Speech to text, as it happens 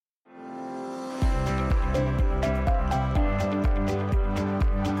Hi,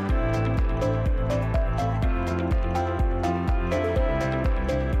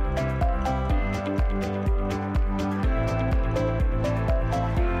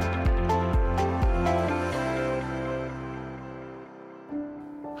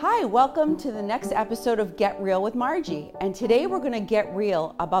 welcome to the next episode of Get Real with Margie. And today we're going to get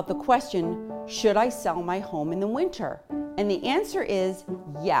real about the question, should I sell my home in the winter? And the answer is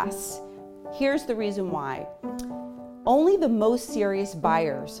yes. Here's the reason why. Only the most serious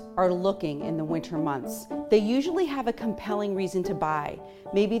buyers are looking in the winter months. They usually have a compelling reason to buy.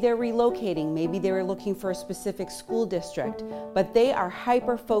 Maybe they're relocating, maybe they're looking for a specific school district, but they are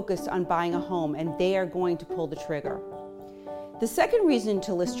hyper-focused on buying a home and they are going to pull the trigger. The second reason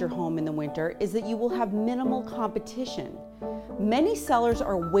to list your home in the winter is that you will have minimal competition. Many sellers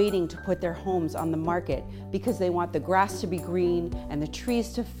are waiting to put their homes on the market because they want the grass to be green and the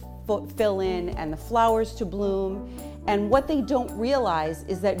trees to fill in and the flowers to bloom. And what they don't realize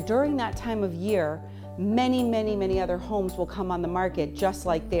is that during that time of year, many other homes will come on the market just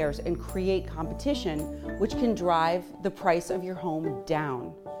like theirs and create competition, which can drive the price of your home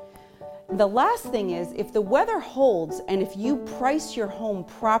down. The last thing is, if the weather holds and if you price your home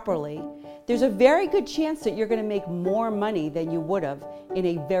properly, there's a very good chance that you're going to make more money than you would have in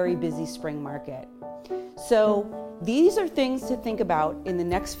a very busy spring market. So these are things to think about in the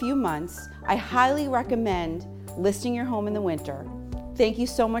next few months. I highly recommend listing your home in the winter. Thank you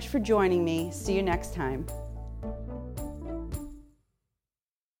so much for joining me. See you next time.